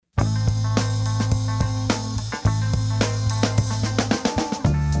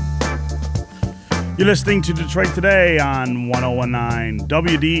You're listening to Detroit Today on 1019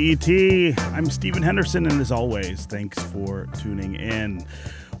 WDET. I'm Stephen Henderson, and as always, thanks for tuning in.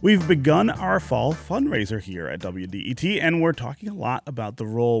 We've begun our fall fundraiser here at WDET, and we're talking a lot about the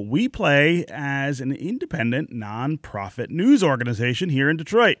role we play as an independent, nonprofit news organization here in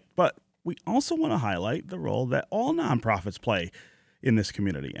Detroit. But we also want to highlight the role that all nonprofits play in this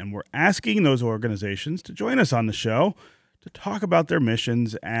community, and we're asking those organizations to join us on the show to talk about their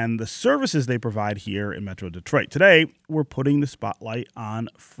missions and the services they provide here in Metro Detroit. Today, we're putting the spotlight on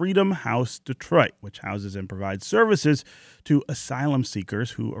Freedom House Detroit, which houses and provides services to asylum seekers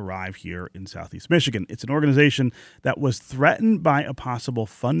who arrive here in Southeast Michigan. It's an organization that was threatened by a possible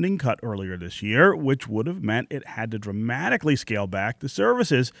funding cut earlier this year, which would have meant it had to dramatically scale back the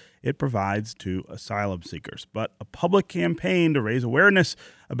services it provides to asylum seekers. But a public campaign to raise awareness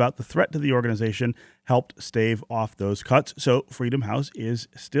about the threat to the organization helped stave off those cuts. So Freedom House is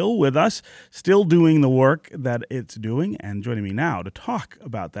still with us, still doing the work that it's doing. And joining me now to talk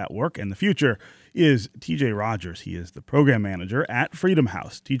about that work and the future is TJ Rogers. He is the program manager at Freedom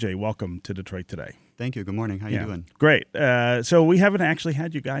House. TJ, welcome to Detroit Today. Thank you. Good morning. How you doing? Great. So we haven't actually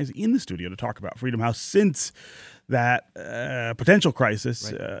had you guys in the studio to talk about Freedom House since that potential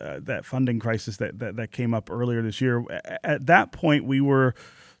crisis, right. That funding crisis that came up earlier this year. At that point, we were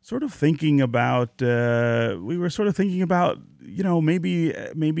sort of thinking about, maybe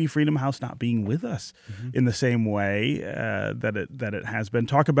Freedom House not being with us in the same way that it has been.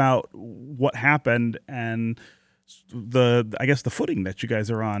 Talk about what happened and the footing that you guys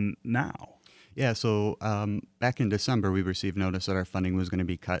are on now. Yeah, so back in December, we received notice that our funding was going to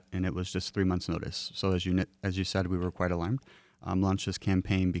be cut, and it was just 3 months' notice. So as you said, we were quite alarmed. Launched this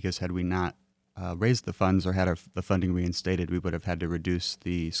campaign because had we not raised the funds or had the funding reinstated, we would have had to reduce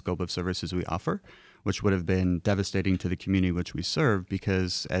the scope of services we offer, which would have been devastating to the community which we serve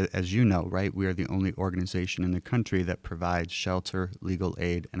because, as you know, right, we are the only organization in the country that provides shelter, legal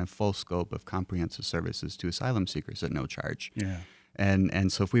aid, and a full scope of comprehensive services to asylum seekers at no charge. Yeah.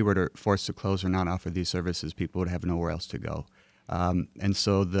 And so if we were to force to close or not offer these services, people would have nowhere else to go. And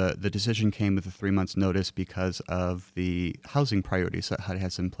so the decision came with a 3 months notice because of the housing priorities that HUD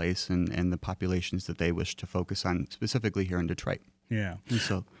has in place and the populations that they wish to focus on, specifically here in Detroit. Yeah. And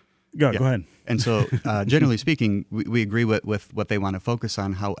so Go ahead. And so generally speaking, we agree with what they want to focus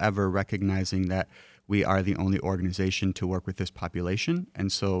on. However, recognizing that we are the only organization to work with this population.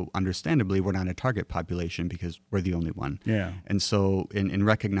 And so understandably, we're not a target population because we're the only one. Yeah. And so in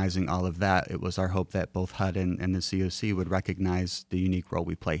recognizing all of that, it was our hope that both HUD and the COC would recognize the unique role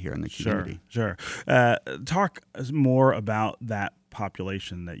we play here in the community. Sure. Talk more about that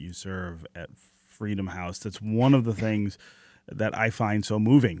population that you serve at Freedom House. That's one of the things that I find so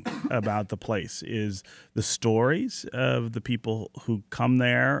moving about the place is the stories of the people who come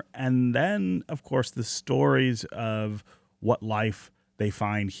there, and then, of course, the stories of what life they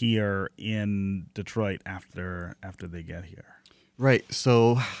find here in Detroit after they get here. Right.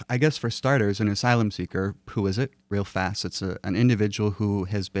 So I guess for starters, an asylum seeker, who is it? Real fast. It's an individual who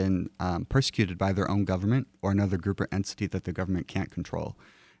has been persecuted by their own government or another group or entity that the government can't control.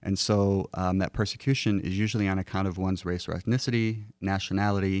 And so that persecution is usually on account of one's race or ethnicity,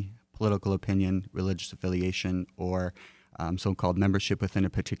 nationality, political opinion, religious affiliation, or so-called membership within a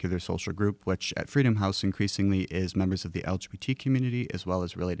particular social group, which at Freedom House increasingly is members of the LGBT community as well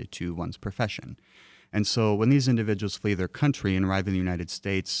as related to one's profession. And so when these individuals flee their country and arrive in the United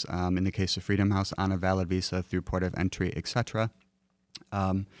States, in the case of Freedom House, on a valid visa through port of entry, etc.,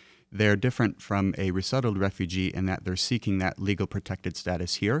 they're different from a resettled refugee in that they're seeking that legal protected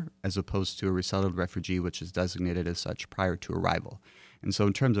status here, as opposed to a resettled refugee, which is designated as such prior to arrival. And so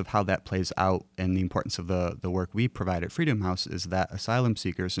in terms of how that plays out and the importance of the work we provide at Freedom House is that asylum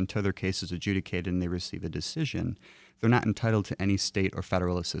seekers, until their case is adjudicated and they receive a decision, they're not entitled to any state or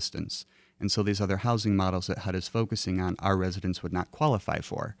federal assistance. And so these other housing models that HUD is focusing on, our residents would not qualify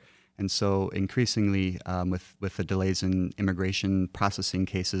for. And so increasingly, with the delays in immigration processing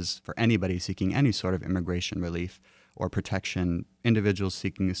cases for anybody seeking any sort of immigration relief or protection, individuals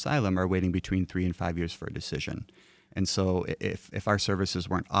seeking asylum are waiting between 3 and 5 years for a decision. And so if our services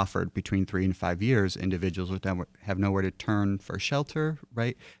weren't offered between 3 and 5 years, individuals would have nowhere to turn for shelter,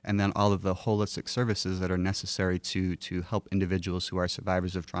 right? And then all of the holistic services that are necessary to help individuals who are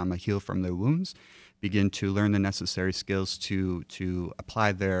survivors of trauma heal from their wounds, begin to learn the necessary skills to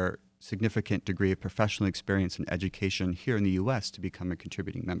apply their significant degree of professional experience and education here in the U.S. to become a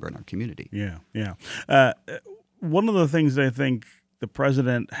contributing member in our community. Yeah. One of the things I think the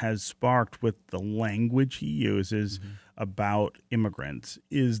president has sparked with the language he uses about immigrants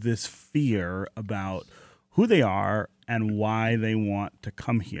is this fear about who they are and why they want to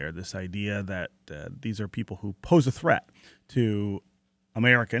come here. This idea that these are people who pose a threat to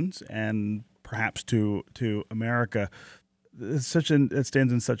Americans and perhaps to America. It stands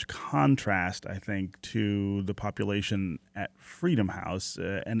in such contrast, I think, to the population at Freedom House,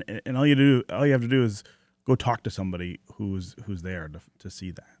 and all you have to do is go talk to somebody who's there to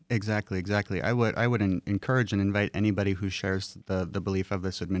see that. Exactly. I would encourage and invite anybody who shares the belief of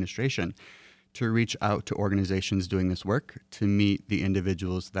this administration to reach out to organizations doing this work, to meet the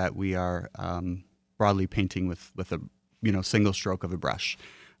individuals that we are broadly painting with a single stroke of a brush.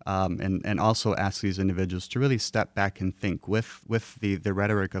 And also ask these individuals to really step back and think with the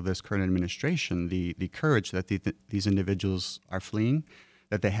rhetoric of this current administration, the courage that these individuals are fleeing,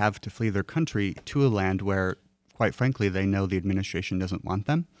 that they have to flee their country to a land where, quite frankly, they know the administration doesn't want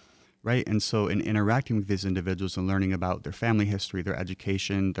them, right? And so in interacting with these individuals and learning about their family history, their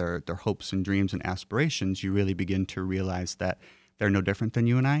education, their hopes and dreams and aspirations, you really begin to realize that they're no different than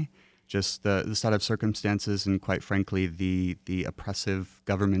you and I. Just the set of circumstances and, quite frankly, the oppressive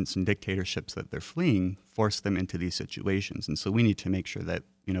governments and dictatorships that they're fleeing force them into these situations. And so we need to make sure that,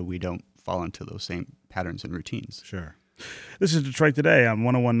 we don't fall into those same patterns and routines. Sure. This is Detroit Today on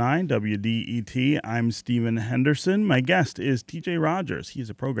 101.9 WDET. I'm Stephen Henderson. My guest is TJ Rogers. He's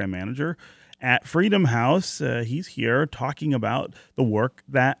a program manager at Freedom House. He's here talking about the work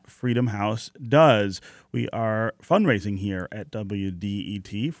that Freedom House does. We are fundraising here at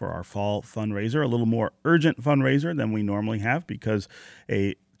WDET for our fall fundraiser, a little more urgent fundraiser than we normally have because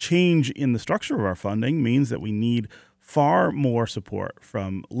a change in the structure of our funding means that we need far more support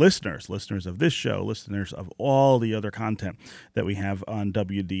from listeners of this show, listeners of all the other content that we have on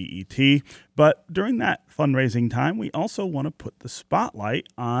WDET. But during that fundraising time, we also want to put the spotlight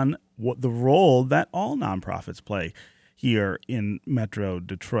on what the role that all nonprofits play here in Metro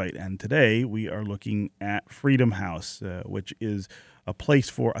Detroit. And today we are looking at Freedom House, which is a place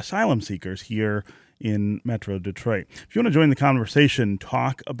for asylum seekers here in Metro Detroit. If you want to join the conversation,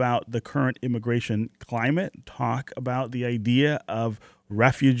 talk about the current immigration climate, talk about the idea of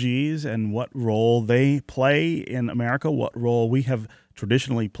refugees and what role they play in America, what role we have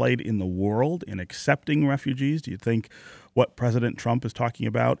traditionally played in the world in accepting refugees. Do you think what President Trump is talking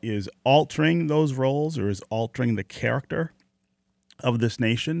about is altering those roles or is altering the character of this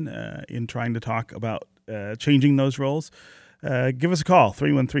nation in trying to talk about changing those roles? Give us a call.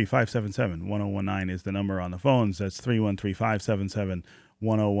 313-577-1019 is the number on the phones. That's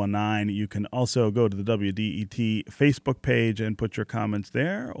 313-577-1019. You can also go to the WDET Facebook page and put your comments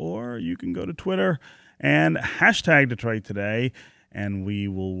there, or you can go to Twitter and hashtag Detroit Today, and we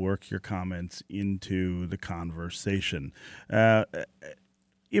will work your comments into the conversation.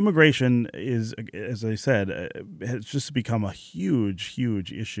 Immigration is, as I said, has just become a huge,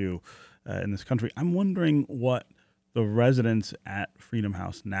 huge issue in this country. I'm wondering what the residents at Freedom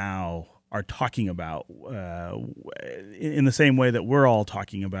House now are talking about in the same way that we're all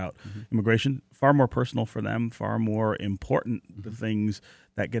talking about immigration. Far more personal for them, far more important, the things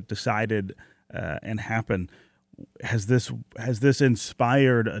that get decided and happen. Has this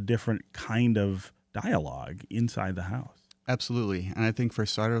inspired a different kind of dialogue inside the house? Absolutely. And I think for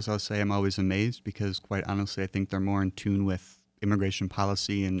starters, I'll say I'm always amazed because, quite honestly, I think they're more in tune with immigration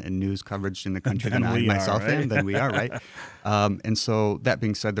policy and news coverage in the country than I myself am, than we are, right? And so that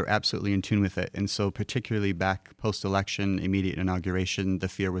being said, they're absolutely in tune with it. And so particularly back post-election, immediate inauguration, the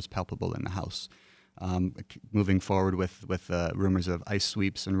fear was palpable in the House. Moving forward with rumors of ICE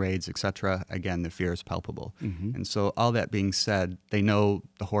sweeps and raids, et cetera, again, the fear is palpable. And so all that being said, they know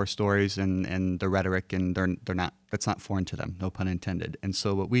the horror stories and the rhetoric, and that's not foreign to them, no pun intended. And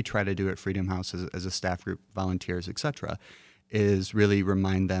so what we try to do at Freedom House as a staff group, volunteers, et cetera, is really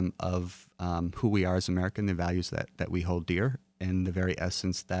remind them of who we are as American, the values that we hold dear, and the very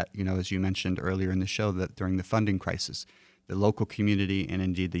essence that, as you mentioned earlier in the show, that during the funding crisis, the local community and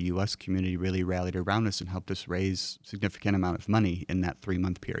indeed the U.S. community really rallied around us and helped us raise a significant amount of money in that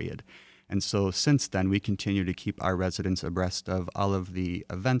 3-month period. And so since then, we continue to keep our residents abreast of all of the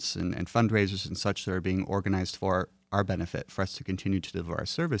events and fundraisers and such that are being organized for our benefit, for us to continue to deliver our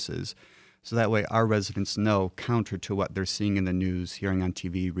services. So that way our residents know, counter to what they're seeing in the news, hearing on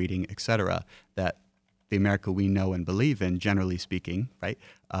TV, reading, et cetera, that the America we know and believe in, generally speaking, right,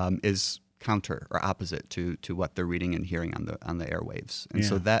 is counter or opposite to what they're reading and hearing on the airwaves. And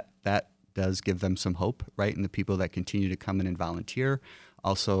so that does give them some hope, right? And the people that continue to come in and volunteer,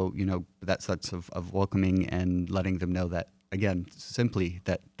 also, that sense of welcoming and letting them know that, again, simply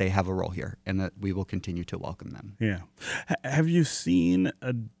that they have a role here and that we will continue to welcome them. Yeah. Have you seen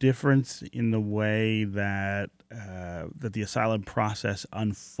a difference in the way that the asylum process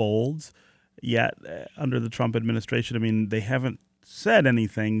unfolds yet under the Trump administration. I mean, they haven't said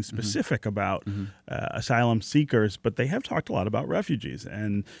anything specific about asylum seekers, but they have talked a lot about refugees.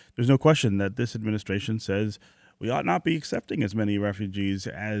 And there's no question that this administration says we ought not be accepting as many refugees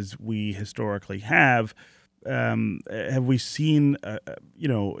as we historically have. Have we seen,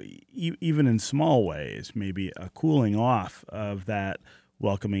 even in small ways, maybe a cooling off of that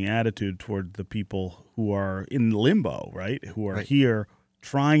welcoming attitude toward the people who are in limbo, right? Who are here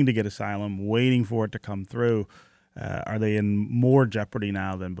trying to get asylum, waiting for it to come through? Are they in more jeopardy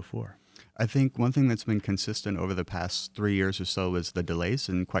now than before? I think one thing that's been consistent over the past 3 years or so is the delays,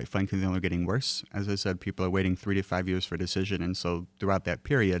 and quite frankly, they're only getting worse. As I said, people are waiting 3 to 5 years for a decision, and so throughout that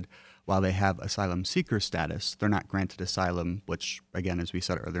period, while they have asylum seeker status, they're not granted asylum, which, again, as we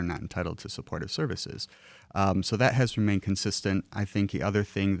said earlier, they're not entitled to supportive services. So that has remained consistent. I think the other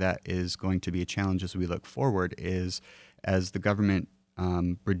thing that is going to be a challenge as we look forward is as the government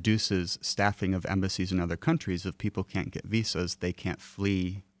reduces staffing of embassies in other countries, if people can't get visas, they can't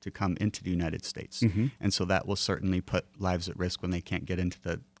flee to come into the United States. And so that will certainly put lives at risk when they can't get into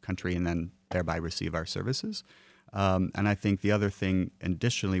the country and then thereby receive our services. And I think the other thing,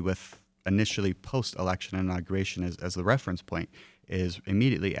 additionally, with initially post-election inauguration as the reference point, is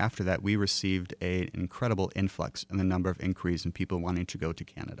immediately after that, we received an incredible influx in the number of inquiries and people wanting to go to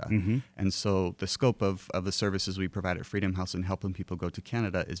Canada. And so the scope of the services we provide at Freedom House in helping people go to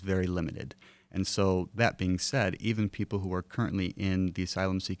Canada is very limited. And so that being said, even people who are currently in the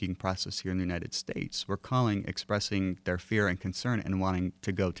asylum seeking process here in the United States were calling, expressing their fear and concern and wanting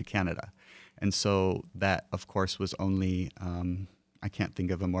to go to Canada. And so that, of course, was only, I can't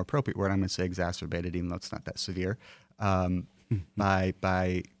think of a more appropriate word, I'm going to say exacerbated, even though it's not that severe,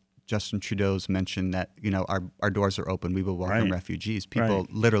 by Justin Trudeau's mention that, our doors are open, we will welcome refugees. People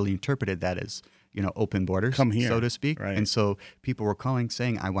literally interpreted that as, open borders, come here, so to speak. And so people were calling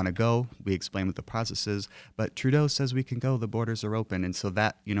saying, I want to go. We explain what the process is, but Trudeau says we can go, the borders are open. And so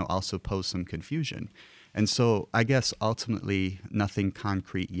that, also posed some confusion. And so I guess ultimately nothing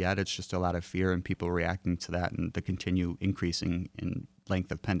concrete yet. It's just a lot of fear and people reacting to that and the continue increasing in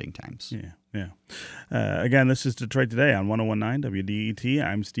length of pending times. Yeah. Again, this is Detroit Today on 101.9 WDET.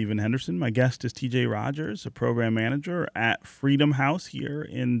 I'm Stephen Henderson. My guest is TJ Rogers, a program manager at Freedom House here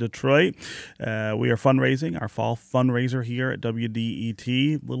in Detroit. We are fundraising, our fall fundraiser here at WDET.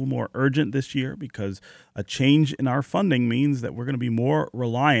 A little more urgent this year because a change in our funding means that we're going to be more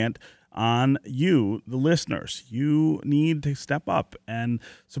reliant on you, the listeners. You need to step up and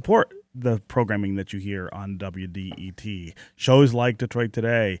support the programming that you hear on WDET. Shows like Detroit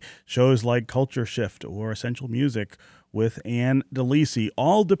Today, shows like Culture Shift or Essential Music with Ann DeLisi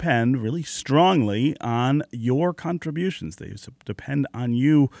all depend really strongly on your contributions. They depend on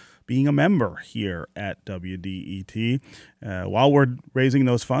you being a member here at WDET. While we're raising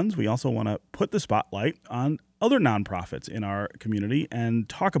those funds, we also want to put the spotlight on other nonprofits in our community and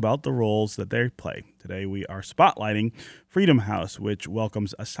talk about the roles that they play. Today we are spotlighting Freedom House, which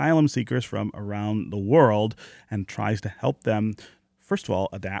welcomes asylum seekers from around the world and tries to help them, first of all,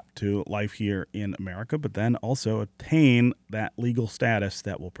 adapt to life here in America, but then also attain that legal status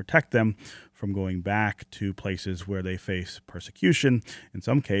that will protect them from going back to places where they face persecution, in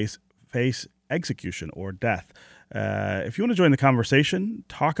some case, face execution or death. If you want to join the conversation,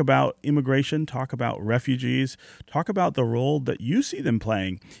 talk about immigration, talk about refugees, talk about the role that you see them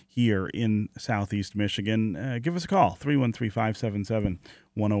playing here in Southeast Michigan, give us a call.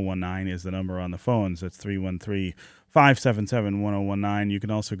 313-577-1019 is the number on the phones. That's 313-577-1019. You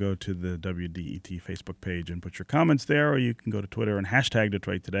can also go to the WDET Facebook page and put your comments there, or you can go to Twitter and hashtag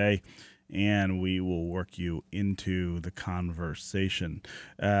Detroit Today, and we will work you into the conversation.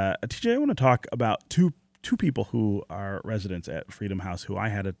 TJ, I want to talk about two people who are residents at Freedom House who I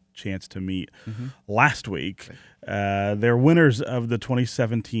had a chance to meet last week. They're winners of the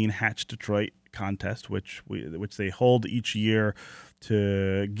 2017 Hatch Detroit contest, which they hold each year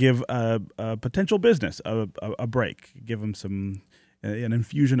to give a potential business a break, give them an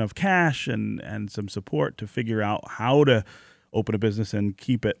infusion of cash and some support to figure out how to open a business and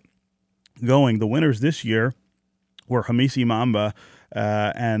keep it going. The winners this year were Hamisi Mamba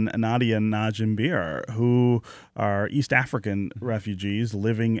and Nadia Najimbir, who are East African refugees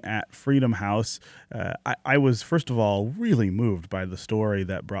living at Freedom House. I was, first of all, really moved by the story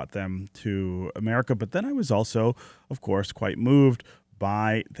that brought them to America, but then I was also, of course, quite moved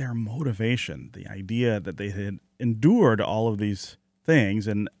by their motivation, the idea that they had endured all of these things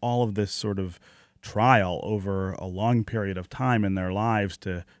and all of this sort of trial over a long period of time in their lives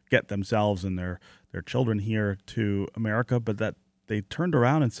to get themselves and their children here to America, but that they turned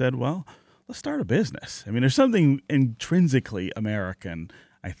around and said, well, let's start a business. I mean, there's something intrinsically American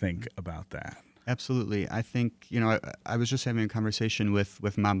I think, about that. Absolutely. I think, I was just having a conversation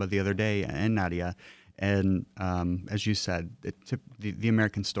with Mamba the other day and Nadia, and as you said, the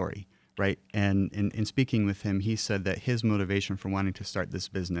American story, right? And in speaking with him, he said that his motivation for wanting to start this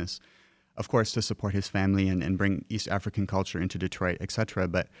business, of course, to support his family and bring East African culture into Detroit, et cetera,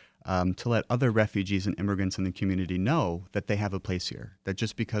 but to let other refugees and immigrants in the community know that they have a place here, that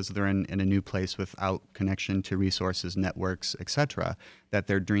just because they're in a new place without connection to resources, networks, et cetera, that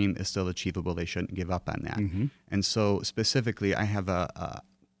their dream is still achievable. They shouldn't give up on that. Mm-hmm. And so specifically, I have a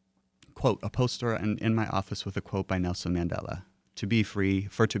quote, a poster in my office with a quote by Nelson Mandela. To be free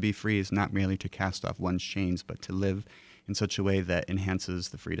is not merely to cast off one's chains, but to live in such a way that enhances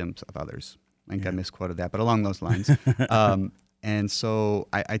the freedoms of others. I think I misquoted that, but along those lines. And so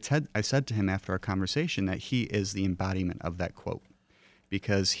I said to him after our conversation that he is the embodiment of that quote,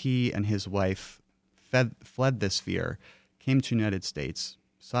 because he and his wife fled this fear, came to the United States,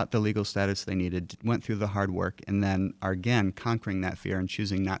 sought the legal status they needed, went through the hard work, and then are again conquering that fear and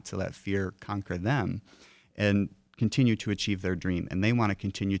choosing not to let fear conquer them, and continue to achieve their dream. And they want to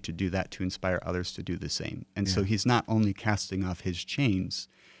continue to do that to inspire others to do the same. And so he's not only casting off his chains,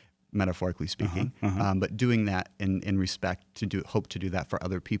 metaphorically speaking, but doing that in respect hope to do that for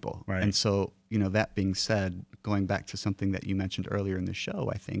other people. Right. And so, that being said, going back to something that you mentioned earlier in the show,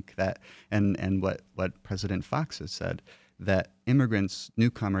 I think that, and what President Fox has said, that immigrants,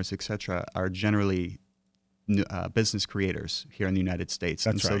 newcomers, et cetera, are generally business creators here in the United States.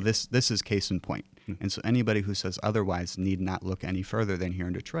 That's and right. So this is case in point. And so anybody who says otherwise need not look any further than here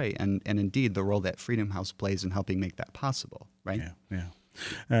in Detroit. And indeed, the role that Freedom House plays in helping make that possible, right? Yeah.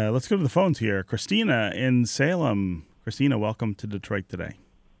 Let's go to the phones here. Christina in Salem. Christina, welcome to Detroit today.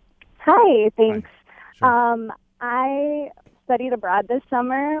 Hi, thanks. Hi. Sure. I studied abroad this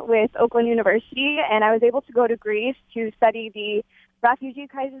summer with Oakland University, and I was able to go to Greece to study the refugee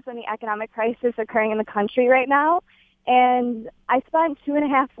crisis and the economic crisis occurring in the country right now. And I spent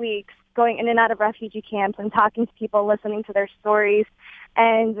 2.5 weeks going in and out of refugee camps and talking to people, listening to their stories,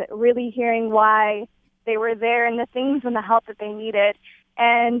 and really hearing why they were there and the things and the help that they needed.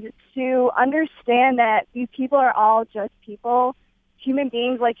 And to understand that these people are all just people, human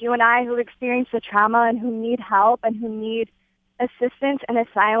beings like you and I who experience the trauma and who need help and who need assistance and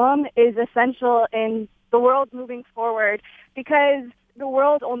asylum is essential in the world moving forward, because the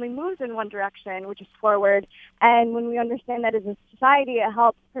world only moves in one direction, which is forward. And when we understand that as a society, it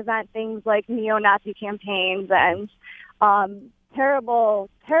helps prevent things like neo-Nazi campaigns and terrible,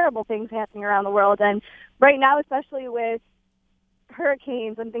 terrible things happening around the world. And right now, especially with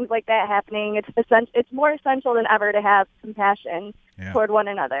hurricanes and things like that happening, it's more essential than ever to have compassion toward one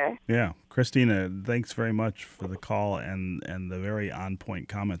another. Yeah. Christina, thanks very much for the call and the very on-point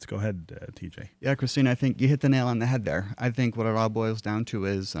comments. Go ahead, TJ. Yeah, Christina, I think you hit the nail on the head there. I think what it all boils down to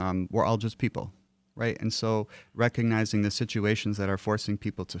is we're all just people, right? And so recognizing the situations that are forcing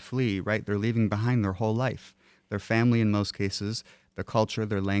people to flee, right? They're leaving behind their whole life, their family in most cases, their culture,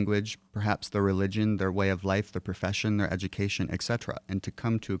 their language, perhaps their religion, their way of life, their profession, their education, etc. And to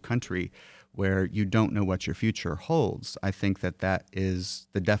come to a country where you don't know what your future holds, I think that is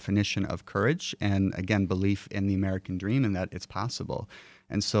the definition of courage and, again, belief in the American dream and that it's possible.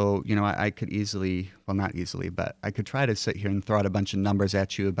 And so, I could easily, well, not easily, but I could try to sit here and throw out a bunch of numbers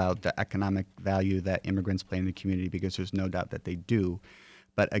at you about the economic value that immigrants play in the community, because there's no doubt that they do.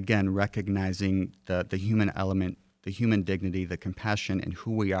 But again, recognizing the human element, the human dignity, the compassion, and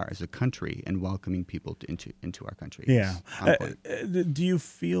who we are as a country, and welcoming people into our country. Yeah. Do you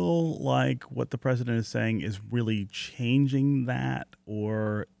feel like what the president is saying is really changing that,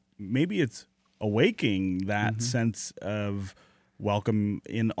 or maybe it's awakening that sense of welcome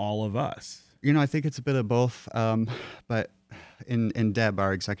in all of us? I think it's a bit of both. But in Deb,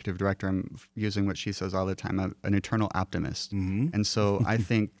 our executive director, I'm using what she says all the time, an eternal optimist. And so I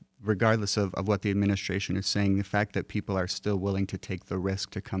think regardless of what the administration is saying, the fact that people are still willing to take the risk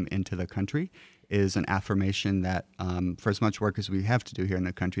to come into the country is an affirmation that for as much work as we have to do here in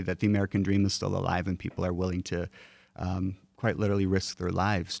the country, that the American dream is still alive and people are willing to quite literally risk their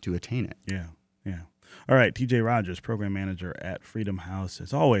lives to attain it. Yeah. All right, TJ Rogers, Program Manager at Freedom House.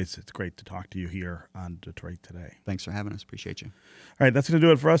 As always, it's great to talk to you here on Detroit Today. Thanks for having us. Appreciate you. All right, that's going to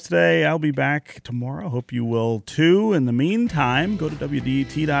do it for us today. I'll be back tomorrow. Hope you will too. In the meantime, go to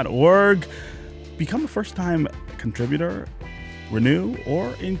WDET.org. Become a first-time contributor, renew,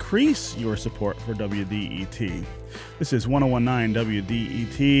 or increase your support for WDET. This is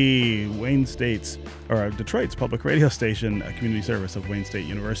 101.9 WDET, Detroit's public radio station, a community service of Wayne State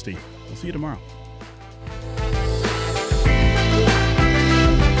University. We'll see you tomorrow.